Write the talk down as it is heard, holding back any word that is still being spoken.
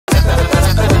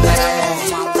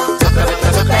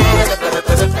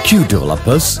Q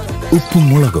Developers, Uppum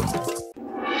Mulakum.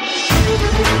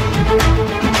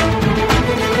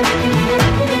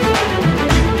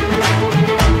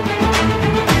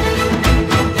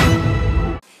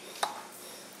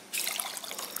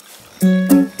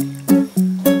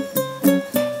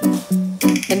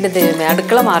 എന്റെ ദൈവമേ,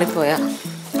 അടുക്കള മാറിപ്പോയാ.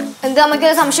 എന്താ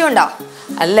അമ്മയ്ക്ക് സംശയം ഉണ്ടോ?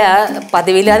 അല്ല,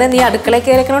 പതിവില്ലാതെ നീ അടുക്കളയിൽ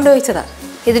കയറിക്കണോണ്ട് ചോദിച്ചതാ.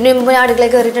 ഇതിനു മുമ്പ് ഞാൻ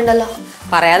അടുക്കളയിൽ കയറിയിട്ടുണ്ടല്ലോ.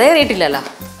 പറയാതെ കയറിയിട്ടില്ലല്ലോ.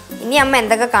 ഇനി അമ്മ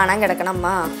എന്തൊക്കെ കാണാൻ കിടക്കണം അമ്മ?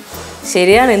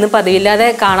 ശരിയാണ്, ഇന്ന് പതിവില്ലാതെ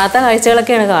കാണാത്ത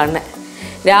കാഴ്ചകളൊക്കെയാണ് കാണുന്നത്.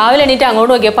 രാവിലെ എണീറ്റ്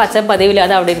അങ്ങോട്ട് നോക്കിയപ്പോൾ അച്ഛൻ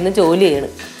പതിവില്ലാതെ അവിടെ ഇരുന്ന് ജോലി ചെയ്യണ്.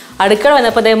 അടുക്കള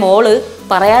വന്നപ്പോൾ അതേ മോള്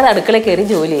പറയാതെ അടുക്കളയിൽ കയറി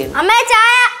ജോലി ചെയ്യണം.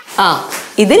 ആ,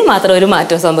 ഇതിന് മാത്രം ഒരു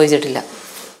മാറ്റവും സംഭവിച്ചിട്ടില്ല.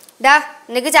 ഡാ,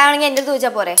 നിനക്ക് ചായ ആണെങ്കിൽ എൻ്റെ അടുത്ത്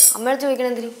ചോദിച്ചാൽ പോരെ? അമ്മയോട് ചോദിക്കണം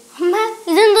എന്തിനു? അമ്മ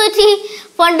ഇതെന്തു പറ്റി?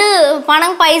 പണ്ട്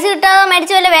പണം പൈസ കിട്ടാതെ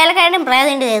മരിച്ച വല്ല വേലക്കാരനും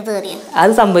പ്രേതത്തിന്റെ ദേഹത്ത് കയറിയ?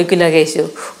 അത് സംഭവിക്കില്ല കേശു.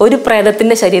 ഒരു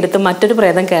പ്രേതത്തിന്റെ ശരീരത്തിൽ മറ്റൊരു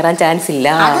പ്രേതം കയറാൻ ചാൻസ് ഇല്ല.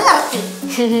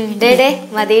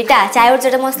 മതിട്ടാ, ചായ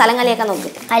കുടിച്ചിട്ട് സ്ഥലം കളിയാക്കാൻ നോക്ക്.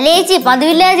 അല്ലേ ചേച്ചി,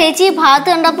 പതിവില്ല ചേച്ചി ഭാഗത്ത്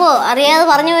കണ്ടപ്പോ അറിയാതെ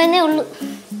പറഞ്ഞു പോയെന്നേ ഉള്ളു.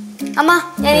 അമ്മ,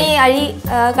 ഞാൻ ഈ അഴി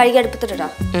കഴുകി അടുപ്പത്തിട്ടാ.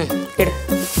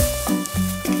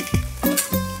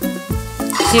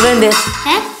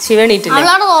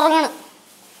 അവളോട് ഉറങ്ങണം.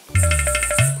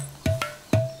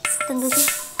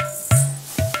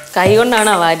 കൈ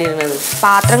കൊണ്ടാണോ വാരിയിരുന്നത്?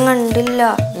 പാത്രം കണ്ടില്ല.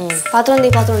 പാത്രം എന്ത്?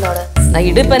 പാത്രം ഉണ്ടോ അവിടെ?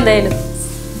 ഇടിപ്പോ എന്തായാലും.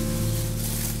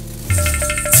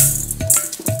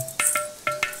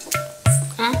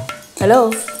 ഹലോ,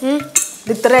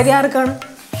 ഇത് ഇത്ര അരി ആർക്കാണ്?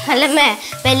 അല്ലമ്മേ,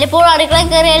 വല്ലപ്പോഴും അടുക്കളയിൽ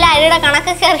കയറിയാലും അരിയുടെ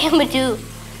കണക്കൊക്കെ അറിയാൻ പറ്റൂ.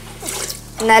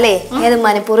 എന്നാലേ ഏത്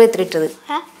മനഃപൂർവ്വം ഇത്ര ഇട്ടത്?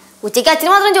 ഉച്ചയ്ക്ക്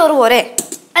അച്ഛന് മാത്രം ചോറ് പോരെ?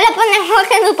 അല്ല, അപ്പൊ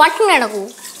ഞങ്ങളൊക്കെ എന്ത് പട്ടിണി കിടക്കൂ?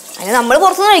 അതിന് നമ്മള്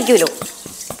പുറത്തുനിന്ന് കഴിക്കൂലോ.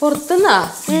 പുറത്തുനിന്നാ?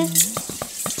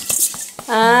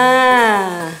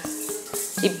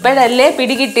 ഇപ്പോഴല്ലേ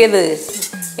പിടി കിട്ടിയത്.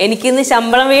 എനിക്കിന്ന്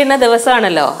ശമ്പളം വീഴുന്ന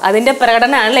ദിവസമാണല്ലോ, അതിന്റെ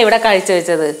പ്രകടനമാണല്ലോ ഇവിടെ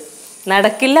കാഴ്ചവെച്ചത്.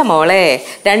 നടക്കില്ല മോളെ,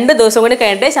 2 ദിവസം കൊണ്ട്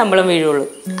കഴിഞ്ഞിട്ടേ ശമ്പളം വീഴുള്ളൂ.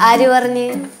 ആര് പറഞ്ഞ്?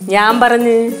 ഞാൻ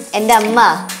പറഞ്ഞ്. എൻ്റെ അമ്മ.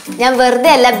 ഞാൻ വെറുതെ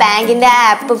അല്ല ബാങ്കിന്റെ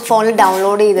ആപ്പ് ഫോണിൽ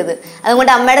ഡൗൺലോഡ് ചെയ്തത്.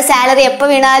 അതുകൊണ്ട് അമ്മയുടെ സാലറി എപ്പോൾ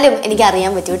വീണാലും എനിക്ക്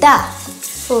അറിയാൻ പറ്റൂ കേട്ടാ.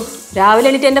 രാവിലെ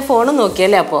എണീറ്റ് എന്റെ ഫോണും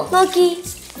നോക്കിയല്ലേ? അപ്പോ നോക്കി.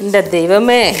 എന്റെ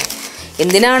ദൈവമേ,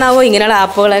 എന്തിനാണാവോ ഇങ്ങനെയുള്ള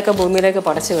ആപ്പുകളെയൊക്കെ ഭൂമിയിലേക്ക്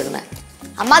പടച്ചു വിടുന്നത്?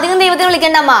 അമ്മ അധികം ദൈവത്തിന്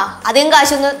വിളിക്കണ്ട അമ്മ. അധികം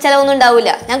കാശൊന്നും ചിലവൊന്നും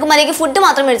ഉണ്ടാവില്ല. ഞങ്ങൾക്ക് മര്യാദയ്ക്ക് ഫുഡ്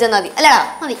മാത്രം മേടിച്ചാൽ മതി. അല്ലടാ?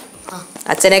 മതി.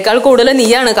 അച്ഛനേക്കാൾ കൂടുതൽ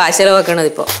നീയാണ് കാശ് ചെലവാക്കണത്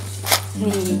ഇപ്പൊ.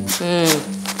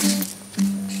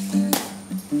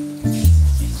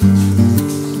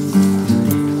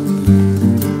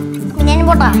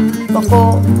 പോട്ടാ പൊക്കോ.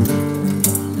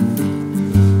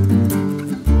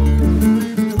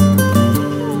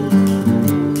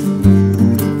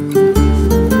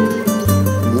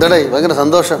 എന്താടേ ഭയങ്കര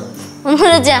സന്തോഷം?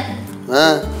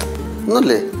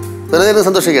 ഒന്നുമില്ലേ, വെറുതെ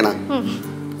സന്തോഷിക്കണ?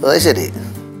 അത് ശരി.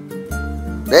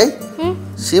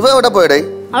 ശിവ എവിടെ പോയടേ?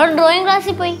 അവൾ ഡ്രോയിങ്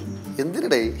ക്ലാസ്സിൽ പോയി.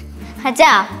 എന്തിനടേ?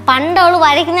 അച്ഛാ, പണ്ട് അവള്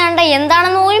വരയ്ക്കുന്ന കണ്ട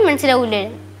എന്താണെന്ന് പോലും മനസ്സിലാവൂലേ?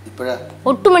 ഇപ്പഴാ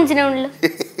ഒട്ടും മനസ്സിലാവില്ല.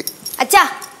 അച്ഛാ,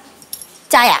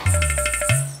 ചായ.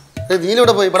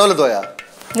 നീലെവിടെ പോയി? പടവലത്ത് പോയാ?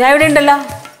 ഞാൻ ഇവിടെ ഉണ്ടല്ലോ.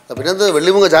 പിന്നെന്ത്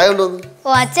വെള്ളിമുങ്ങ ചായ കൊണ്ടുവന്നു? ഓ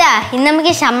അച്ഛാ, ഇന്ന്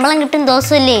നമുക്ക് ശമ്പളം കിട്ടും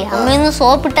ദിവസമല്ലേ, അമ്മയൊന്ന്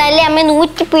സോപ്പിട്ടാലേ അമ്മ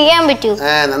 100 പിഴിയാൻ പറ്റൂ.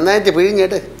 നന്നായിട്ട്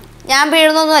പിഴിഞ്ഞേട്ട്. ഞാൻ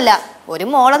പിഴുന്നൊന്നുമല്ല, ഒരു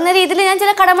മോളെന്ന രീതിയിൽ ഞാൻ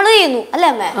ചില കടമകൾ ചെയ്യുന്നു. അല്ലേ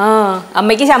അമ്മ?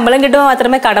 അമ്മയ്ക്ക് ശമ്പളം കിട്ടുമ്പോൾ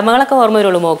മാത്രമേ കടമകളൊക്കെ ഓർമ്മ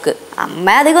വരുള്ളൂ മോക്ക്. അമ്മ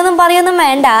അധികമൊന്നും പറയൊന്നും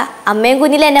വേണ്ട. അമ്മയും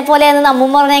കുഞ്ഞിലും എന്നെ പോലെയാണെന്ന്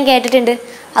അമ്മൂമ്മ പറഞ്ഞ് ഞാൻ കേട്ടിട്ടുണ്ട്.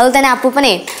 അതുപോലെ തന്നെ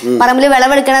അപ്പൂപ്പനെ പറമ്പിൽ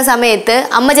വിളവെടുക്കണ സമയത്ത്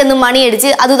അമ്മ ചെന്ന് മണിയടിച്ച്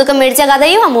അതും ഇതൊക്കെ മേടിച്ച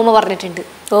കഥയും അമ്മൂമ്മ പറഞ്ഞിട്ടുണ്ട്.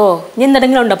 ഓ, ഇനി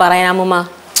എന്തെങ്കിലും ഉണ്ടോ പറയാൻ അമ്മൂമ്മ?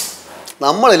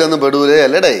 നമ്മളിലൊന്നും പെടൂലേ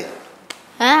അല്ലേടേ?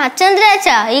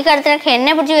 അച്ഛനെന്തിനാച്ചാ ഈ കാര്യത്തിനൊക്കെ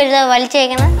എന്നെ പിടിച്ച്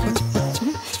വലിച്ചേക്കണേ?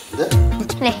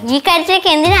 ഈ കാര്യത്തിലൊക്കെ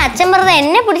എന്തിനാ അച്ഛൻ വെറുതെ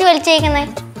എന്നെ പിടിച്ച് വലിച്ചേക്കുന്നേ?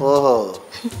 ഓഹോ,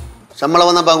 ശമ്പളം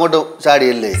വന്നപ്പോ അങ്ങോട്ട്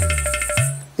ചാടിയല്ലേ?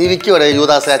 നീ വിൽക്കോടെ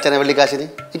യൂദാസ അച്ഛനെ വെള്ളിക്കാശിന്?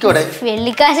 വിൽക്കോടെ?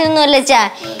 വെള്ളിക്കാശിനൊന്നും അല്ല അച്ഛാ,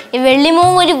 ഈ വെള്ളിമോ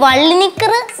ഒരു വള്ളി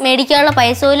നിക്കറ് മേടിക്കാനുള്ള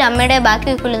പൈസ പോലും അമ്മയുടെ ബാക്കി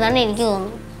വെക്കുള്ളതാണ് എനിക്ക്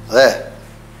തോന്നുന്നു. അതെ,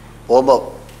 പോകുമ്പോ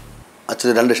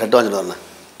അച്ഛന് 2 ഷർട്ട് വാങ്ങിച്ചിട്ട് തന്നെ.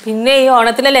 പിന്നെ ഈ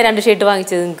ഓണത്തിനല്ലേ 2 ഷർട്ട്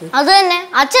വാങ്ങിച്ചത് നിങ്ങക്ക്? അത് തന്നെ.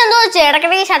 അച്ഛൻ എന്തോ വെച്ചാൽ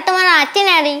ഇടയ്ക്കിടയ്ക്ക് ഷർട്ട് വാങ്ങാൻ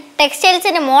അച്ഛനാടി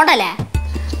ടെക്സ്റ്റൈൽസിന്റെ മോഡലാ.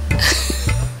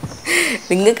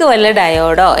 നിങ്ങക്ക് വല്ല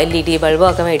ഡയോഡോ LED ബൾബോ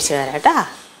ഒക്കെ മേടിച്ചു തരാട്ടാ.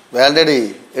 വേണ്ടടി,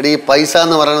 എടി പൈസ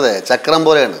എന്ന് പറയണത് ചക്രം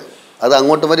പോലെയാണ്. അത്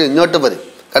അങ്ങോട്ടും വരും ഇങ്ങോട്ടും വരും.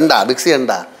 കണ്ടാ മിക്സി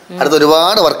കണ്ടാ? അടുത്ത്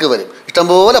ഒരുപാട് വർക്ക് വരും.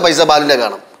 ഇഷ്ടംപോലെ പൈസ ബാലിന്റെ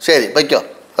കാണും. ശരി, വയ്ക്കോ.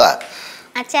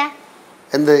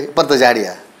 എന്ത് ഇപ്പുറത്ത്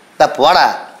ചാടിയാ? പോടാ,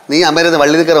 നീ അമ്മേരുന്ന്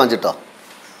വള്ളി നിക്കർ വാങ്ങിച്ചിട്ടോ?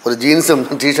 ഒരു ജീൻസും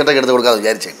ടീഷർട്ടൊക്കെ എടുത്ത് കൊടുക്കാതെ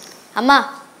വിചാരിച്ചേ. അമ്മ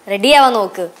റെഡി ആവാൻ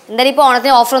നോക്ക്. എന്തായാലും ഇപ്പൊ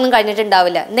ഓണത്തിന് ഓഫർ ഒന്നും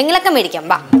കഴിഞ്ഞിട്ടുണ്ടാവില്ല. എന്തെങ്കിലുമൊക്കെ മേടിക്കാം.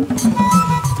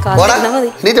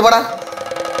 നീറ്റ് പോടാ,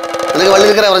 നിനക്ക് വള്ളി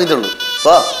നിക്കറേ പറഞ്ഞിട്ടുള്ളൂ.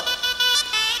 പോ.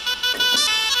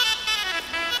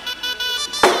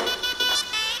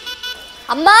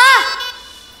 അമ്മ,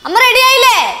 അമ്മ റെഡി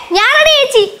ആയില്ലേ? ഞാൻ റെഡി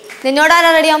ചേച്ചി. നിന്നോട് ആരാ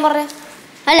റെഡി ആവാൻ പറഞ്ഞേ?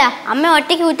 അല്ല, അമ്മ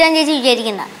ഒറ്റയ്ക്ക് ഊറ്റാൻ ചേച്ചി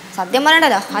വിചാരിക്കണ്ട. സത്യം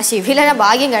പറയണ്ടല്ലോ ആ ശിവിലെ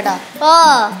ഭാഗ്യം കേട്ടോ. ഓ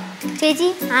ചേച്ചി,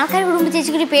 ആൾക്കാർ വിടുമ്പോ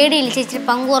ചേച്ചിക്ക് ഒരു പേടിയില്ല ചേച്ചി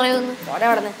പങ്ക് കുറയൊന്ന്?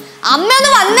 അമ്മ ഒന്ന്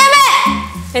വന്നേമേ.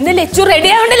 എന്താ ലച്ചു റെഡി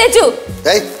ആവണ്ടേ? ലച്ചു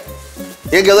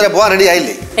പോവാൻ റെഡി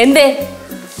ആയില്ലേ? എന്തേ?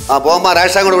 ആ പോകുമ്പോ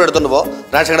റേഷൻ കൂടെ എടുത്തോണ്ട് പോ.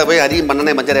 റേഷൻ കട പോയി അരിയും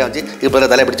മണ്ണെണ്ണയും പഞ്ചരയും വെച്ച് ഇപ്പൊ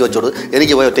തല പിടിച്ച് വെച്ചോട്.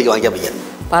 എനിക്ക് പോയി ഒറ്റയ്ക്ക് വാങ്ങിക്കാൻ പയ്യ.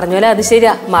 പറഞ്ഞോലെ അത്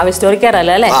ശരിയാ, മാവി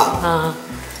സ്റ്റോറിക്കാറല്ലോ അല്ലേ?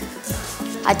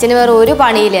 അച്ഛന് വേറെ ഒരു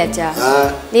പണിയില്ലേ അച്ഛാ?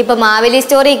 നീ ഇപ്പൊ മാവേലി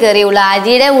സ്റ്റോറി കയറിയുള്ള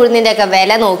അരിയുടെ ഉഴുന്നിന്റെ ഒക്കെ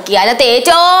വില നോക്കി അതിനകത്ത്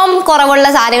ഏറ്റവും കുറവുള്ള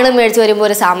സാധനങ്ങൾ മേടിച്ചു വരുമ്പോ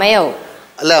ഒരു സമയവും.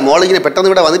 അല്ല മോളിങ്ങനെ പെട്ടെന്ന്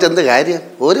ഇവിടെ വന്നിട്ട് എന്ത് കാര്യം?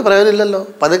 ഒരു പ്രയോജനം ഇല്ലല്ലോ.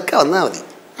 പതുക്കെ വന്നാ മതി.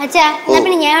 അച്ഛാ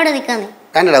പിന്നെ ഞാൻ ഇവിടെ നിൽക്കാന്ന്.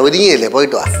 കണ്ടടാ ഒരുങ്ങിയല്ലേ,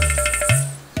 പോയിട്ട് വാ.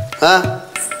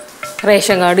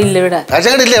 റേഷൻ കാർഡ് ഇല്ല ഇവിടെ. റേഷൻ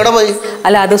കാർഡ് ഇല്ല, എവിടെ പോയി?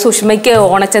 അല്ല അത് സുഷമയ്ക്ക്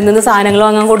ഓണച്ചന്തിന്ന് സാധനങ്ങൾ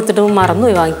വാങ്ങാൻ കൊടുത്തിട്ട്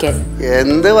മറന്നുപോയി വാങ്ങിക്കാൻ.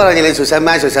 എന്ത് പറഞ്ഞില്ലേ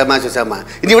സുഷമ്മ സുഷമ്മ സുഷമ്മ.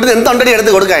 ഇനി ഇവിടുന്ന് എന്തുണ്ടടി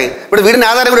എടുത്ത് കൊടുക്കാൻ? ഇവിടെ വീടിന്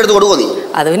ആധാരം കൂടെ എടുത്ത് കൊടുക്കോ നീ?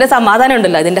 അത് പിന്നെ സമാധാനം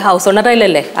ഉണ്ടല്ലോ, അതിന്റെ ഹൗസ്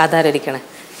ഓണറല്ലേ ആധാരം ഇരിക്കണേ.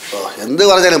 എന്ത്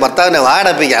പറഞ്ഞാലും ഭർത്താവിന്റെ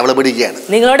വാടപ്പിക്കുക അവള് പിടിക്കുകയാണ്.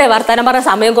 നിങ്ങളുടെ വർത്താനം പറഞ്ഞ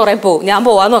സമയം കുറെ പോകും. ഞാൻ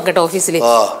പോവാൻ നോക്കട്ടെ ഓഫീസിൽ.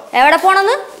 എവിടെ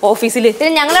പോണെന്ന്? ഓഫീസിൽ.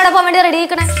 പിന്നെ ഞങ്ങൾ എവിടെ പോകാൻ വേണ്ടി റെഡി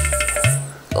ആക്കണേ?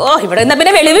 ഇവിടെ എന്നാ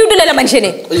പിന്നെ വെളിവ് കിട്ടില്ലല്ലോ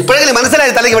മനുഷ്യന്. ഇപ്പോഴെങ്കിലും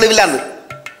മനസ്സിലായി തലയ്ക്ക് വെളിവില്ലാന്ന്.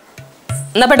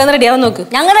 എന്നാ പെട്ടെന്ന് റെഡി ആവാൻ നോക്ക്.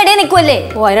 ഞങ്ങൾ റെഡി നിൽക്കുമല്ലേ?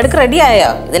 അതിനടുക്ക് റെഡി ആയാ?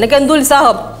 ഇതിനൊക്കെ എന്ത്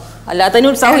ഉത്സാഹം, അല്ലാത്തതിന്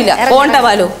ഉത്സാഹം ഇല്ല.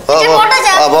 പോണ്ടാവാലോ.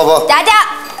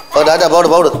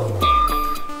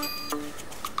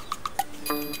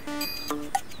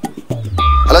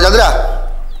 ഹലോ ചന്ദ്ര,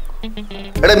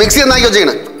 എടാ മിക്സി എന്നാക്കി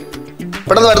വെച്ചേക്കണ്,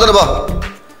 പെട്ടെന്ന് എടുത്തോണ്ട് പോ.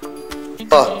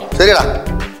 ഓ ശരിയടാ,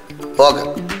 ഓക്കെ.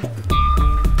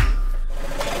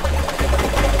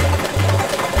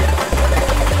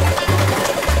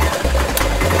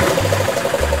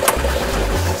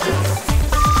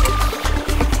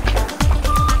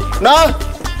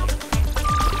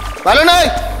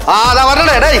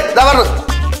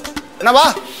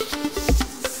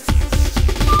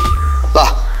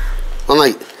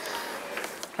 നന്നായി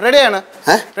റെഡിയാണ്.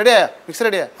 റെഡിയായോ? മിക്സ്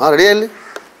റെഡിയാ? ആ റെഡിയല്ലേ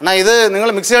എന്നാ ഇത് നിങ്ങൾ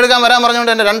മിക്സി എടുക്കാൻ വരാൻ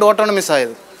പറഞ്ഞുകൊണ്ട് എൻ്റെ 2 ഓട്ടമാണ്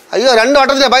മിസ്സായത്. അയ്യോ 2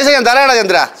 ഓട്ടത്തിന്റെ പൈസ ഞാൻ തരാടാ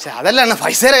ചന്ദ്ര. അതല്ല അണ്ണ,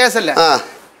 പൈസയുടെ കേസല്ല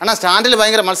അണ്ണാ. സ്റ്റാൻഡിൽ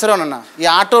ഭയങ്കര മത്സരമാണ് അണ്ണാ. ഈ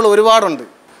ആട്ടോകൾ ഒരുപാടുണ്ട്,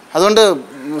 അതുകൊണ്ട്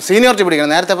സീനിയോറിറ്റി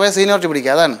പിടിക്കണം. നേരത്തെ പോയ സീനിയോറിറ്റി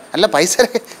പിടിക്കുക, അതാണ്. അല്ല പൈസ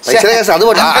കേസ്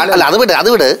അത്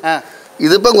വിട്.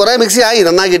 ഇതിപ്പം കുറെ മിക്സി ആയി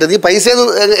നന്നാക്കിയിട്ട്. നീ പൈസ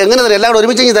എങ്ങനെ തരും? എല്ലാവരും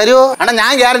ഒരുമിച്ച് തരുമോ? അണ്ണാ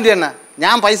ഞാൻ ഗ്യാരണ്ടി അണ്ണ,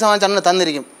 ഞാൻ പൈസ വാങ്ങിച്ച അണ്ണ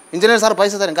തന്നിരിക്കും. എഞ്ചിനീയർ സാർ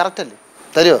പൈസ തരും, കറക്റ്റ് അല്ലേ?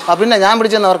 തരുമോ? ആ പിന്നെ ഞാൻ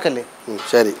പിടിച്ചെന്ന് അവർക്കല്ലേ.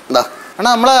 ശരി എന്താ അണ്ണാ,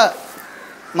 നമ്മളെ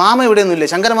മാമ ഇവിടെ ഒന്നും ഇല്ലേ?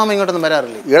 ശങ്കര മാമ ഇങ്ങോട്ടൊന്നും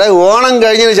വരാറില്ലേ? ഇവിടെ ഓണം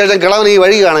കഴിഞ്ഞതിന് ശേഷം കിളവൻ ഈ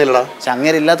വഴി കാണാനില്ലടാ.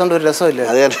 ശങ്കര ഇല്ലാത്തോണ്ട് ഒരു രസമില്ല.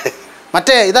 അതെ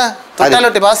മറ്റേ ഇതാ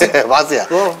തൊട്ടാലോട്ടി വാസിയാ.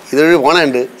 ഇതൊരു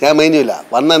പോണുണ്ട്, ഞാൻ മൈൻഡില്ല.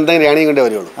 വന്ന എന്തെങ്കിലും രാണിയും കൊണ്ടേ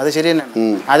വരുള്ളൂ. അത് ശരി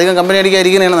തന്നെയാണ്. അധികം കമ്പനി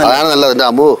അടിക്കാതിരിക്കുന്നതാണ് അതാണ് നല്ലത്. എൻ്റെ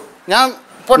അമ്മോ ഞാൻ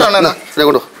പോട്ടെ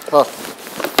കൊണ്ടു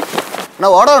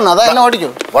ഓർഡർ അതാ എന്നെ ഓടിക്കോ.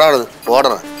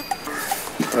 ഓർഡർ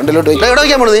ഫ്രണ്ടിലോട്ട് എവിടെ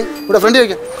വയ്ക്കാൻ പോണു? നീ ഇവിടെ ഫ്രണ്ട്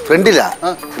വയ്ക്കാം. ഫ്രണ്ടില്ല,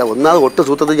 ഒന്നാമത് ഒട്ട്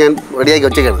സൂത്രത്തിൽ ഞാൻ റെഡിയാക്കി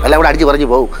വെച്ചേക്കാണ്. അല്ല ഇവിടെ അടിച്ച് പറഞ്ഞു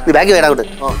പോകും. നീ ബാക്കി വരാം അങ്ങോട്ട്.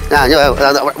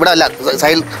 ഇവിടെ അല്ല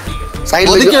സൈഡിൽ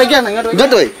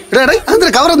ഇങ്ങോട്ട് പോയി.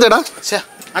 അതെന്താ കവർ എന്തേടാ?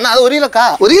 അണ്ണാ അത് 1 കിലോ കാ.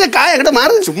 1 കിലോ കായ അങ്ങോട്ട്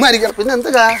മാറി ചുമ്മാ ഇരിക്കണം. പിന്നെ എന്താ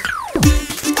കാ?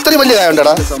 ഇത്രയും വലിയ കായ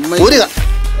ഉണ്ടടാ.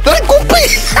 കുപ്പി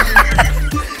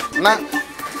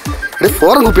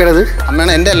ഫോറും കുപ്പിയാണത്.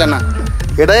 അമ്മയാണ് എൻ്റെ അല്ല അണ്ണാ.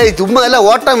 എടേ ചുമ്മാ അല്ല,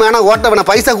 ഓട്ടം വേണം.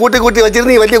 പൈസ കൂട്ടി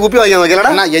വെച്ചിരുന്ന് വലിയ കുപ്പി വാങ്ങിയാൽ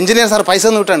നോക്കിയാ. എഞ്ചിനീയർ സാർ പൈസ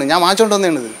ഒന്നും വിട്ടാണ്, ഞാൻ വാങ്ങിച്ചോണ്ട്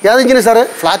വന്നേണത്. ഏത് എഞ്ചിനീയർ സാറ്?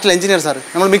 ഫ്ലാറ്റിൽ എഞ്ചിനീയർ സാർ.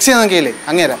 നമ്മൾ മിക്സ് ചെയ്ത് നോക്കിയല്ലേ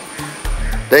അങ്ങേരാ.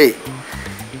 ഡേയ്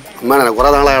അമ്മയാണ് കുറെ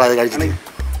നാളാണ് അത് കഴിച്ചിട്ട്.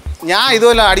 ഞാൻ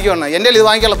ഇതുപോലെ അടിക്കണം. എൻ്റെ ഇത്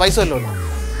വാങ്ങിക്കാനുള്ള പൈസ വല്ലോ.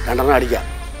 2 അടിക്കാം,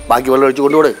 ബാക്കി വെള്ളം ഒഴിച്ച്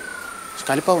കൊണ്ടുപോട്.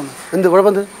 കലിപ്പാവുന്നു. എന്ത്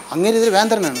കുഴപ്പം? അങ്ങനെ ഇതിൽ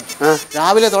വേന്തരനാണ്.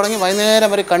 രാവിലെ തുടങ്ങി വൈകുന്നേരം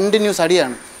വരെ കണ്ടിന്യൂസ്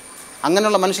അടിയാണ്.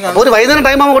 അങ്ങനെയുള്ള മനുഷ്യനാണ്. ഒരു വൈകുന്നേരം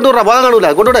ടൈം ആകുമ്പോൾ കൊണ്ടുവിടാ, ബോധം കാണൂല.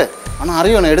 കൊണ്ടുവിടെ ആണ്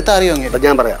അറിയണം, എടുത്താൽ അറിയോ? അങ്ങനെ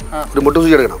ഞാൻ പറയാം. ഒരു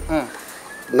മുട്ടുസൂചി എടുക്കണം,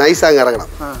 നൈസാങ്ങ് ഇറങ്ങണം.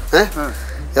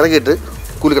 ഇറക്കിയിട്ട്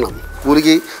കുലുക്കണം.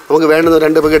 കുലുക്കി നമുക്ക് വേണ്ടുന്ന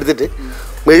 2 പഗ് എടുത്തിട്ട്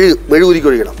മെഴു ഉരുക്കി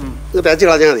ഒഴിക്കണം. ഇത് തേച്ച്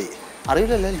കളഞ്ഞാൽ മതി.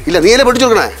 അറിയില്ലല്ലേ? ഇല്ല, നീ അല്ലേ പൊട്ടിച്ചു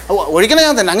കൊടുക്കണേ? ഒഴിക്കണേ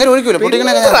ഞാൻ തന്നെ. അങ്ങനെ ഒഴിക്കൂല,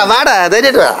 പൊട്ടിക്കണേ.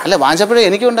 അല്ല വാങ്ങിച്ചപ്പോഴേ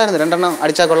എനിക്കും ഉണ്ടായിരുന്നു 2 എണ്ണം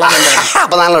അടിച്ചാൽ കൊള്ളാം.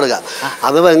 അപ്പം നാളെ എടുക്കാം.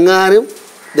 അത് എങ്ങാനും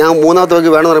ഞാൻ 3ാമത്തെ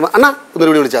വയ്ക്ക് വേണമെന്ന് പറയുമ്പോൾ അണ്ണാ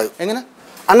ഒന്നൊരു വിളി വിളിച്ചാൽ എങ്ങനെ?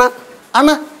 അണ്ണാ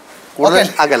അണ്ണാ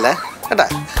ആക്കല്ലേ കേട്ടാ.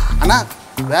 അണ്ണാ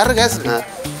വേറൊരു കേസ്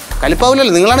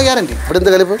കലിപ്പാവില്ലല്ലോ, നിങ്ങളാണ് ഗ്യാരണ്ടി. ഇവിടെ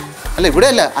എന്ത് കലിപ്പ്? അല്ല ഇവിടെ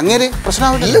അല്ല, അങ്ങേര്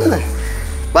പ്രശ്നമാവില്ല.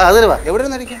 എവിടെ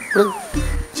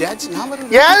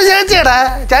ചേച്ചിയാടാ,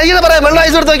 ചേച്ചിയുടെ പറയാം വെള്ളം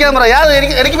ഐസ് എടുത്ത് വയ്ക്കാൻ പറയാം.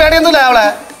 എനിക്ക് പേടിയൊന്നുമില്ല അവളെ.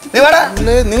 നീ വേടാ,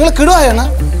 നിങ്ങൾ കിടുവായാണ്.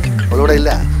 അവളിവിടെ ഇല്ല.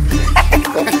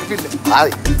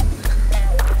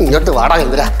 ഇങ്ങോട്ട് വാടാ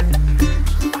എന്തിനാ?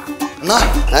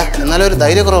 എന്നാലും ഒരു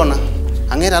ധൈര്യക്കുറവാണ്.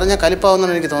 അങ്ങേര് അറിഞ്ഞാൽ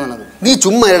കലിപ്പാവുന്നാണ് എനിക്ക് തോന്നുന്നത്. നീ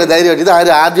ചുമ്മാ ധൈര്യമായിട്ട്. ഇത്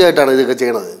ആരും ആദ്യമായിട്ടാണ് ഇതൊക്കെ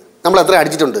ചെയ്യണത്. നമ്മൾ എത്ര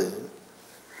അടിച്ചിട്ടുണ്ട്.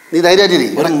 നീ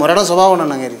ധൈര്യമായിട്ടിരിക്കും. മുരടൻ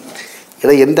സ്വഭാവമാണ് അങ്ങേര്.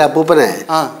 എടാ എൻ്റെ അപ്പൂപ്പനെ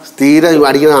സ്ഥിരം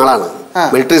അടിക്കുന്ന ആളാണ്.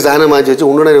 മിലിറ്ററി സാധനം വാങ്ങിച്ച് വെച്ച്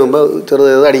ഉണ്ണുന്നതിന് മുമ്പ്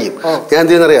ചെറുത് അടിക്കും. ഞാൻ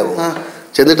എന്ത് ചെയ്യുന്നറിയാമോ?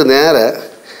 ചെന്നിട്ട് നേരെ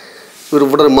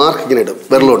ഇവിടെ ഒരു മാർക്ക് ഇങ്ങനെ ഇടും.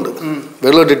 വെള്ളമുണ്ട്,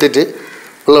 വെള്ളം ഇട്ടിട്ട്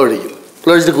വെള്ളം ഒഴിക്കും.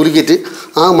 വെള്ളം ഒഴിച്ചിട്ട് കുലുക്കിയിട്ട്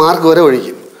ആ മാർക്ക് വരെ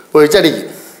ഒഴിക്കും. ഒഴിച്ചടിക്കും.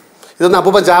 ഇതൊന്നും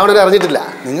അപ്പൂപ്പൻ ചാവണനെ അറിഞ്ഞിട്ടില്ല.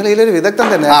 നിങ്ങൾ ഇതിലൊരു വിദഗ്ധൻ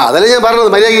തന്നെ. അതല്ലേ ഞാൻ പറഞ്ഞത്,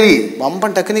 മര്യാദഗിരി.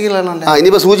 വമ്പൻ ടെക്നിക്കലാണ്.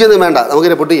 ഇനിയിപ്പോൾ സൂചിയൊന്നും വേണ്ട,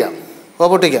 നമുക്കിനെ പൊട്ടിക്കാം.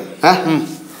 പൊട്ടിക്കാം.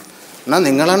 എന്നാ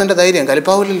നിങ്ങളാണ് എൻ്റെ ധൈര്യം,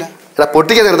 കലിപ്പാവില്ല. എടാ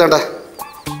പൊട്ടിക്കാൻ നിർത്തോട്ടെ.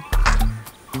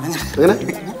 അങ്ങനെ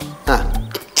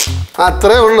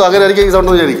അത്രേ ഉള്ളൂ. അങ്ങനെ എനിക്ക്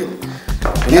സൗണ്ട് വിചാരിക്കും.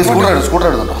 സ്കൂട്ടർ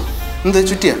എടുത്തോട്ടോ. എന്ത്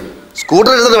ചുറ്റിയാ?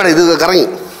 സ്കൂട്ടർ എടുത്തിട്ട് വേണം, ഇത് കറങ്ങി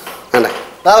വേണ്ടേ.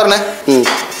 അതാ പറഞ്ഞേ.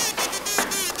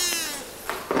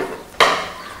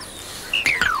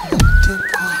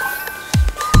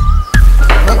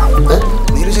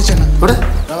 നീലു ചേച്ചിയാണ് ഇവിടെ.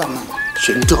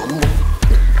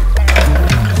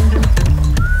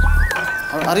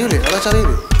 അറിയൂലേ? അവിടെ വെച്ച്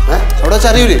അറിയൂലേ? അവിടെ വെച്ച്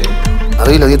അറിയൂലേ?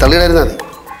 അറിയില്ല, നീ തള്ളിയിടായിരുന്നാ മതി.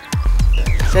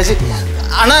 ചേച്ചി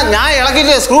അണ്ണാ, ഞാൻ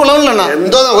ഇളക്കിട്ട് സ്ക്രൂ ഇളവണല്ലോ.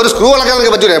 എന്തോ ഒരു സ്ക്രൂ ഇളക്കാൻ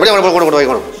നിങ്ങൾക്ക് പറ്റൂലേ?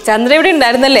 പോയിക്കോണം. ചന്ദ്രൻ ഇവിടെ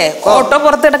ഉണ്ടായിരുന്നല്ലേ? ഓട്ടോ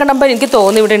പുറത്ത് കിടക്കണ്ടപ്പോ എനിക്ക്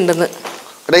തോന്നി ഇവിടെ ഉണ്ടെന്ന്.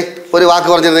 എടേ ഒരു വാക്ക്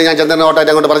പറഞ്ഞിരുന്നെങ്കിൽ ഞാൻ ചന്ദ്രനെ ഓട്ടോ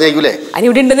അങ്ങോട്ട് പറഞ്ഞേക്കൂലേ? അതിന്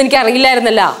ഇവിടെ ഉണ്ടെന്ന് എനിക്ക്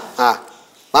അറിയില്ലായിരുന്നല്ലോ.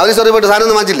 മാവലി സ്റ്റോറിൽ പോയിട്ട് സാധനം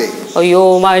ഒന്നും വാങ്ങിച്ചില്ലേ? അയ്യോ,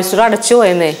 മൈസൂർ അടച്ചു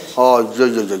പോയെന്നേ.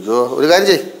 ഒരു കാര്യം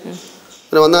ചെയ്യ്,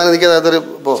 പിന്നെ വന്നാൽ നിൽക്കാത്തൊരു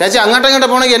പോ. ചേച്ചി അങ്ങോട്ടും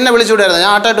പോണെങ്കിൽ എന്നെ വിളിച്ചുവിടായിരുന്നു,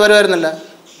 ഞാൻ ആട്ടായിട്ട് വരുമായിരുന്നില്ല.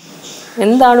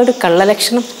 എന്താണ് ഒരു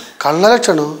കള്ളലക്ഷണം?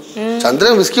 കള്ളലക്ഷണോ?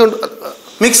 ചന്ദ്രൻ വിസ്കി കൊണ്ട്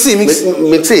മിക്സി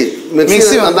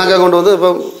നന്നാക്കാൻ കൊണ്ടുവന്ന്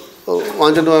ഇപ്പം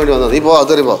വാങ്ങിച്ചിട്ട് പോകാൻ വേണ്ടി വന്നത്. നീ പോ,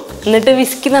 അതൊരു പോ. എന്നിട്ട്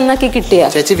വിസ്കി നന്നാക്കി കിട്ടിയ?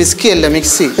 ചേച്ചി വിസ്കി അല്ല,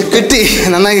 മിക്സി കിട്ടി,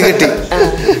 നന്നാക്കി കിട്ടി.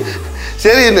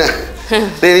 ശരി പിന്നെ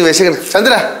നീ വിശക്കണം.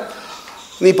 ചന്ദ്ര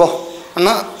നീ പോ.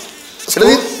 അണ്ണാ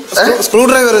സ്ക്രൂ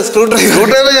ഡ്രൈവർ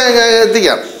ഞാൻ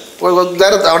എത്തിക്കാം.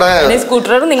 അവിടെ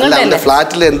സ്കൂട്ടർ നിങ്ങളുടെ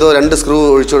ഫ്ലാറ്റിൽ എന്തോ 2 സ്ക്രൂ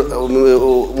ഒഴിച്ചു.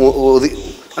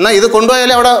 അണ്ണാ ഇത്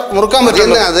കൊണ്ടുപോയാലേ അവിടെ മുറുക്കാൻ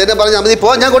പറ്റില്ല. അതിനെ പറഞ്ഞാൽ മതി. പോ,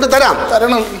 ഞാൻ കൊണ്ട് തരാം.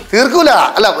 തീർക്കൂല.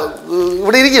 അല്ല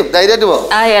ഇവിടെ ഇരിക്കും, ധൈര്യമായിട്ട് പോ.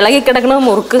 ഇളകി കിടക്കണ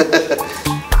മുറുക്ക്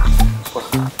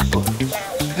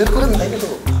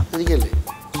ഇരിക്കല്ലേ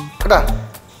കേട്ടാ.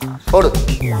 ഓട്.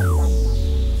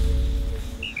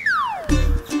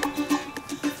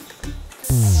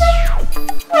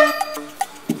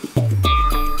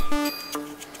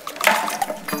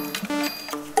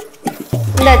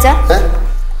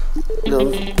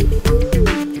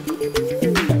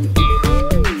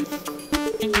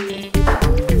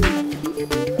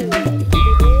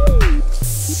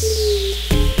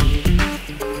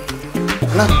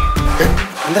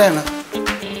 എന്താ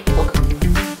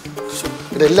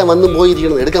ഇതെല്ലാം വന്നും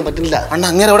പോയിരിക്കണം, എടുക്കാൻ പറ്റില്ല. അണ്ണ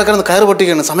അങ്ങനെ അവിടെ കിടന്ന് കയറ്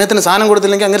പൊട്ടിക്കണം. സമയത്തിന് സാധനം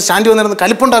കൊടുത്തില്ലെങ്കിൽ അങ്ങനെ സ്റ്റാൻഡ് വന്നിരുന്ന്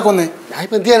കലിപ്പുണ്ടാക്കുന്നേ. ഞാൻ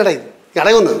ഇപ്പം എന്ത് ചെയ്യാനടേ?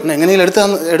 അടയൊന്ന് എങ്ങനെയും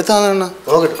എടുത്താന്ന്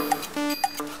നോക്കട്ടെ.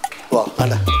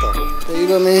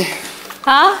 ദൈവമേ.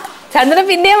 ചന്ദ്രൻ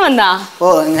പിന്നെയും വന്നാ? ഓ,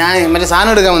 ഞാൻ മറ്റേ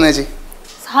സാധനം എടുക്കാൻ വന്ന ചേച്ചി.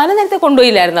 സാധനം നേരത്തെ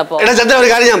കൊണ്ടുപോയില്ലായിരുന്നു. അപ്പൊ എടാ ചന്ദ്രൻ, ഒരു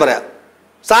കാര്യം ഞാൻ പറയാം.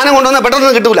 സാധനം കൊണ്ടുവന്നാൽ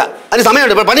പെട്ടെന്ന് കിട്ടൂല. അതിന്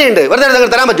സമയമുണ്ട്, പണിയുണ്ട്. വെറുതെ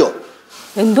തരാൻ പറ്റുമോ?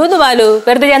 എന്തോന്ന് ബാലു,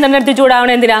 വെറുതെ ചന്ദ്രൻ എടുത്ത്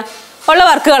ചൂടാവണ എന്തിനാ? ഉള്ള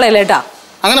വർക്കുകളല്ലേ കേട്ടാ.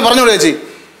 അങ്ങനെ പറഞ്ഞോളൂ ചേച്ചി.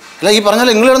 അല്ല ഈ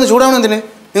പറഞ്ഞാലും നിങ്ങൾ കിടന്ന് ചൂടാവണം എന്തിന്?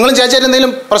 നിങ്ങളും ചേച്ചിയായിട്ട്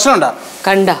എന്തെങ്കിലും പ്രശ്നമുണ്ടോ?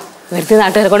 കണ്ട വെറുതെ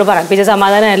നാട്ടുകാരെ കൊണ്ട് പറയിപ്പിച്ച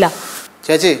സമാധാനമല്ല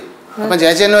ചേച്ചി. അപ്പം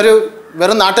ചേച്ചി എന്നെ ഒരു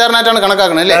വെറും നാട്ടുകാരനായിട്ടാണ്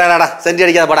കണക്കാക്കണേ അല്ലേ? സെന്റ്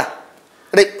അടിക്കാതെ പോടാ.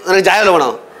 എടേ നിനക്ക് ചായ വല്ല വേണോ?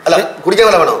 അല്ല കുടിക്കാൻ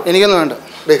വല്ല വേണോ? എനിക്കൊന്നും വേണ്ട.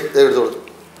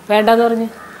 വേണ്ടെന്ന് പറഞ്ഞു.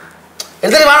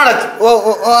 എന്തായാലും വേണോ?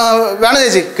 വേണം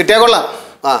ചേച്ചി, കിട്ടിയാ കൊള്ളാം.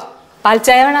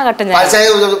 പാൽച്ചായ വേണോ കട്ടൻ ചായ? പാൽച്ചായ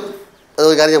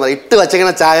ഒരു കാര്യം ഞാൻ പറയാം. ഇട്ട് വച്ചേക്കണ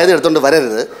ചായ എടുത്തോണ്ട്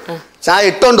വരരുത്. ചായ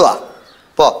ഇട്ടോണ്ട് വാ.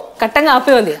 പോ. കട്ടൻ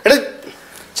കാപ്പി മതി.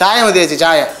 ചായ മതി ചേച്ചി,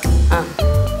 ചായ.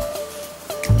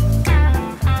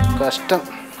 കഷ്ടം.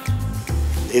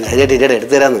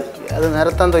 എടുത്തു തരാന്ന്. അത്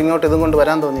നേരത്താന്തോ ഇങ്ങോട്ട് ഇതും കൊണ്ട്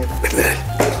വരാൻ തോന്നിയത്.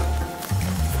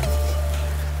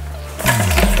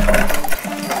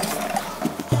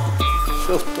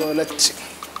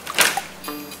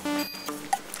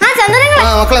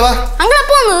 മക്കളെ വാ.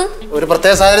 ഒരു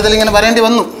പ്രത്യേക സാഹചര്യത്തിൽ ഇങ്ങനെ വരേണ്ടി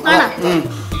വന്നു.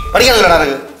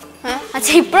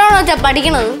 ഇപ്പഴാണോ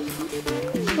പഠിക്കണത്?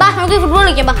 നമുക്ക് ഫുട്ബോൾ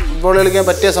കളിക്കാം. ഫുട്ബോൾ കളിക്കാൻ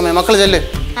പറ്റിയ സമയം. മക്കള് ചെല്ല്.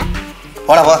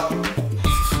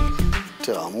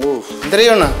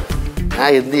 എന്തറിയണ ഞാൻ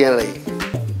എന്ത് ചെയ്യാനാ?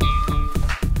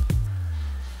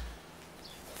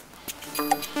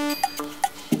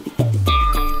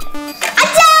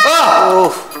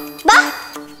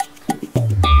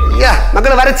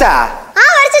 മക്കള് വരച്ചാ?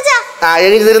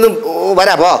 എഴുതി തരുന്നു.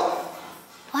 വരാ പോ.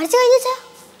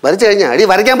 വരച്ചു കഴിഞ്ഞാ അടി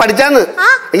വരയ്ക്കാൻ പഠിച്ചാന്ന്.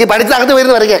 എനിക്ക് പഠിച്ച അകത്ത്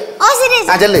വരുന്നു വരയ്ക്കാൻ.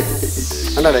 ചെല്ല്.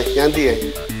 കണ്ടാടേ ഞാൻ എന്ത് ചെയ്യാ?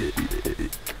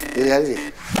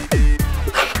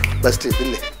 ബെസ്റ്റ്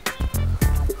ഇല്ലേ?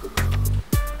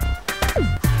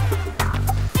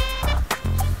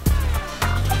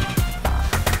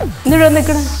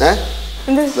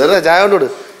 വെറുതെ ചായ കൊണ്ടോട്.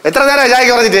 എത്ര നേരം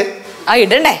ചായക്ക് പറഞ്ഞിട്ട്?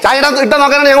 ഇടണ്ടേ? ചായ ഇട്ടാ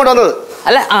നോക്കാനാണ് ഞാൻ കൊണ്ട് വന്നത്.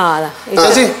 അല്ല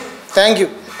ചേച്ചി താങ്ക് യു.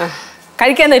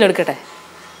 കഴിക്കാൻ എന്തെങ്കിലും എടുക്കട്ടെ?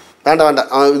 വേണ്ട വേണ്ട,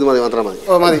 ഇത് മതി, മാത്രം മതി.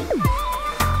 ഓ മതി.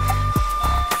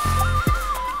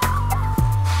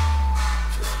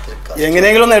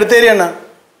 എങ്ങനെയെങ്കിലും ഒന്ന് എടുത്തു തരികണ്ണ.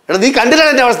 എടാ നീ കണ്ടില്ല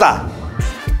എന്റെ അവസ്ഥ?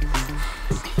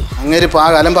 അങ്ങനെ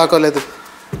അലമ്പാക്കല്ലേ ഇത്.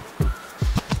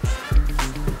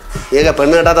 നീയൊക്കെ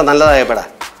പെണ്ണ് കിട്ടാത്ത നല്ലതായപ്പെടാ.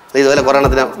 ഇതുപോലെ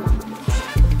കൊറോണത്തിന്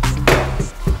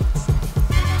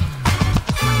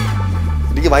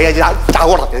എനിക്ക്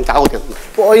ചാവോടാ, ഞാൻ ചാവൂല.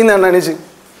 പോയി എണീച്ച്.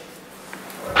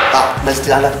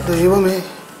 ദൈവമേ,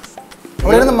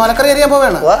 അവിടെ ഇരുന്ന് മലക്കറി അറിയാൻ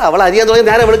പോവേണ. അവൾ അറിയാൻ തുടങ്ങി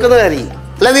നേരെ വെളുക്കുന്ന കാര്യം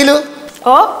അല്ല നീലു.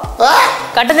 ഓ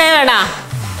കട്ടുന്നേ വേണ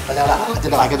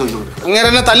അങ്ങനെ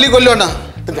തന്നെ തല്ലി കൊല്ലുവണ്ണ.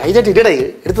 ഇടേ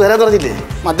എടുത്ത് തരാൻ പറഞ്ഞില്ലേ?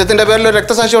 മദ്യത്തിന്റെ പേരിൽ ഒരു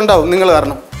രക്തസാക്ഷി ഉണ്ടാവും നിങ്ങൾ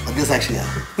കാരണം. മദ്യസാക്ഷിയാ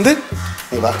എന്ത്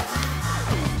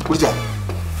കുടിച്ചാ?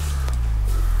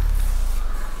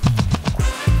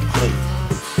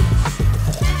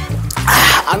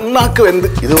 അണ്ണാക്ക് എന്ത്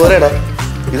ഇതുപോലെടാ,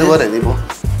 ഇതുപോലെ നീ പോ.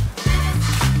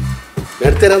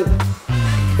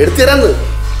 എടുത്തരാന്ന്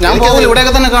ഞാൻ പോകില്ല,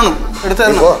 ഇവിടെയൊക്കെ തന്നെ കാണും. എടുത്തു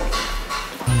തരണം.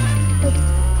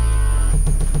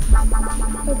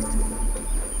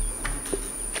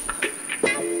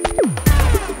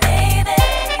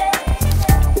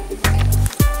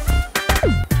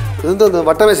 ഇതെന്തോന്ന്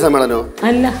വട്ടമേശ സമ്മേളനോ?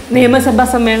 അല്ല, നിയമസഭാ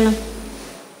സമ്മേളനം.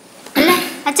 അല്ല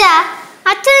അച്ഛാ,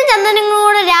 അച്ഛനും ചന്ദനും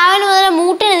കൂടെ രാവിലെ മുതൽ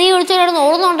മൂട്ടിന് നീ വിളിച്ചോട്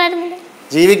ഓടുന്നുണ്ടായിരുന്നില്ല.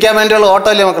 ജീവിക്കാൻ വേണ്ടിയുള്ള ഓട്ടോ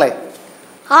അല്ലേ മക്കളെ?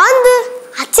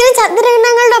 അച്ഛനും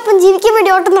ചന്ദ്രങ്ങളുടെ ഒപ്പം ജീവിക്കാൻ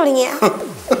വേണ്ടി ഓട്ടം തുടങ്ങിയ.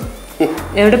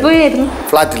 എവിടെ പോയായിരുന്നു?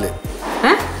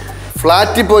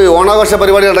 ഫ്ലാറ്റിൽ പോയി ഓണാഘോഷ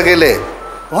പരിപാടി നടക്കല്ലേ?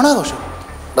 ഓണാഘോഷം?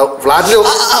 ഫ്ലാറ്റിൽ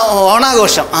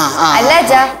ഓണാഘോഷം. അല്ല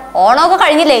അച്ഛാ, ഓണമൊക്കെ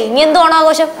കഴിഞ്ഞില്ലേ, ഇനി എന്ത്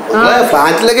ഓണാഘോഷം?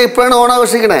 ഫ്ലാറ്റിലൊക്കെ ഇപ്പോഴാണ്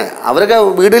ഓണാഘോഷിക്കണേ. അവരൊക്കെ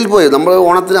വീടുകളിൽ പോയി, നമ്മൾ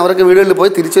ഓണത്തിന് അവരൊക്കെ വീടുകളിൽ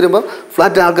പോയി തിരിച്ചു വരുമ്പോൾ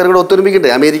ഫ്ലാറ്റ് ആൾക്കാർ കൂടെ ഒത്തൊരുമിക്കണ്ടേ?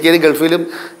 അമേരിക്കയിലും ഗൾഫിലും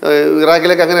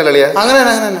ഇറാഖിലൊക്കെ അങ്ങനെയല്ലേ?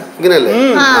 ഇങ്ങനെയല്ലേ?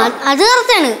 അത്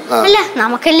കറക്റ്റാണ്. അല്ല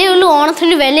നമുക്കല്ലേ ഉള്ളൂ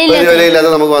ഓണത്തിന് വിലയില്ലാതെ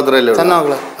നമുക്ക് മാത്രമല്ലേ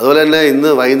ഉള്ളൂ. അതുപോലെ തന്നെ ഇന്ന്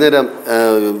വൈകുന്നേരം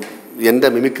എന്റെ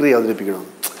മിമിക്രി അവതരിപ്പിക്കണം.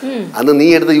 അന്ന് നീ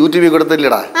എടുത്ത് യൂട്യൂബിൽ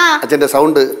കൊടുത്തില്ലടാ അച്ഛൻ്റെ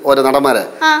സൗണ്ട് ഓരോ നടന്മാരെ,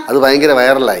 അത് ഭയങ്കര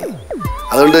വൈറലായി.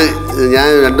 അതുകൊണ്ട് ഞാൻ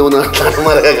 2-3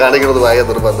 നടന്മാരൊക്കെ കാണിക്കുന്നത് ഭയങ്കര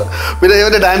നിർബന്ധം. പിന്നെ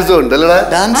ഇവന്റെ ഡാൻസും ഉണ്ട് അല്ലടാ?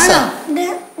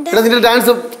 നിന്റെ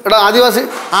ഡാൻസ് എടാ ആദിവാസി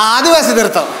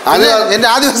നൃത്തം. എന്റെ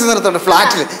ആദിവാസി നൃത്തം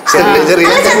ഫ്ലാറ്റില്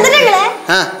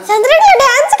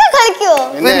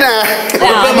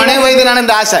മണി വൈദ്യനാണ്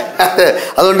എന്റെ ആശ.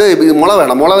 അതുകൊണ്ട് മുള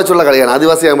വേണം, മുള വെച്ചുള്ള കളിയാണ്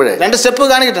ആദിവാസി ആകുമ്പോഴേ. 2 സ്റ്റെപ്പ്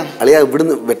കാണിക്കട്ടെ. അളിയാ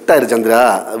ഇവിടുന്ന് വെട്ടായിരുന്നു ചന്ദ്ര,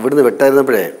 ഇവിടുന്ന്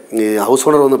വെട്ടായിരുന്നപ്പോഴേ ഈ ഹൗസ്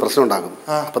ഓണർ വന്ന് പ്രശ്നം ഉണ്ടാക്കും.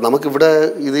 അപ്പൊ നമുക്ക് ഇവിടെ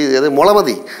ഇത് മുള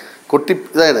മതി, കൊട്ടി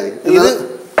ഇതാണ് ഇത്.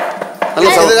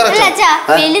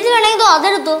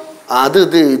 അത്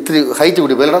ഇത് ഇത്തിരി ഹൈറ്റ്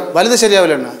കൂടി പോലടാ. വലുത്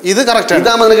ശരിയാവില്ല. ഇത് കറക്റ്റ്.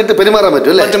 ഇതാകുമ്പോൾ നിനക്ക് പെരുമാറാൻ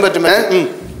പറ്റും അല്ലേ? പറ്റും.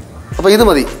 അപ്പൊ ഇത്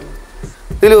മതി,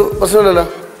 ഇതിൽ പ്രശ്നമില്ലല്ലോ.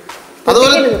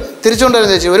 അതുപോലെ തിരിച്ചുകൊണ്ടുവരാം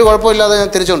ചേച്ചി, ഒരു കുഴപ്പമില്ലാതെ ഞാൻ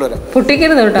തിരിച്ചുകൊണ്ടുവരാം.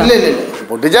 പൊട്ടിക്കരുത് കേട്ടോ.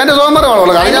 പൊട്ടിച്ചാന്റെ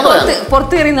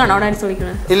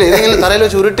ഇല്ല, ഇതിങ്ങനെ തലയിൽ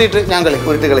വെച്ച് ഉരുട്ടിയിട്ട് ഞാൻ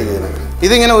ഉരുട്ടി കളിക്കുന്നത്.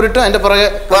 ഇതിങ്ങനെ ഉരുട്ടും എന്റെ പുറകെ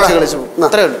കളിച്ചു പോകും.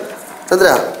 അത്രേ ഉള്ളൂ. ചന്ദ്ര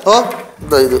ഓ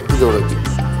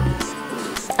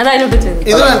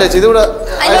ഇത് വേണ്ട ചേച്ചി, ഇതുകൂടെ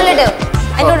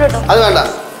അത് വേണ്ട.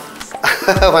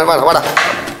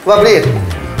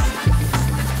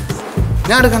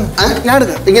 ഞാൻ എടുക്കാം.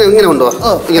 ഇങ്ങനെ കൊണ്ടുപോവാ.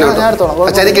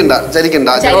 ചരിക്കണ്ട.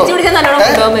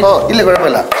 ഇല്ല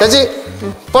കുഴപ്പമില്ല ചേച്ചി,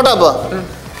 പോട്ടെ. അപ്പൊ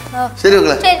ശരി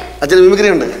മക്കളെ, അച്ഛന് മിമിക്രി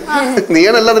ഉണ്ട്.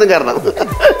 നീയാണ് എല്ലാത്തിനും കാരണം.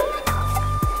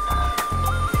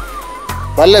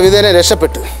 വല്ല വിധേനെ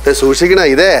രക്ഷപ്പെട്ടു. സൂക്ഷിക്കണ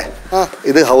ഇതേ,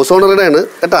 ഇത് ഹൗസ് ഓണറുടെ ആണ്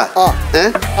കേട്ടാ.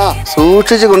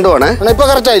 സൂക്ഷിച്ച് കൊണ്ടുപോണേ. ഇപ്പൊ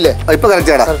കറക്റ്റ് ആയില്ലേ? ഇപ്പൊ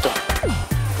കറക്റ്റ് ആടാ.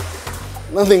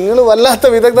 നിങ്ങൾ വല്ലാത്ത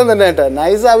വിദഗ്ധം തന്നെ കേട്ടോ.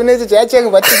 നൈസ് അഭിനയിച്ച് ചേച്ചി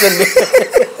അങ്ങ് പറ്റിച്ചല്ലേ.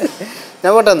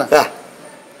 ഞാൻ പോട്ടെ എന്നാ.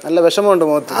 നല്ല വിഷമമുണ്ട്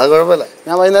മുഖത്ത്. അത് കുഴപ്പമില്ല.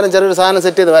 ഞാൻ വൈകുന്നേരം ചെറിയൊരു സാധനം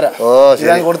സെറ്റ് ചെയ്ത് വരാം.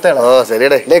 കൊടുത്തേടാ.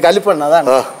 ശരിയടേ. കലിപ്പണ്ണ അതാണ്.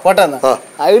 പോട്ടെ എന്നാ.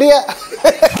 ഐഡിയ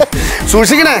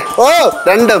സൂക്ഷിക്കണേ. ഓ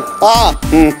രണ്ടും.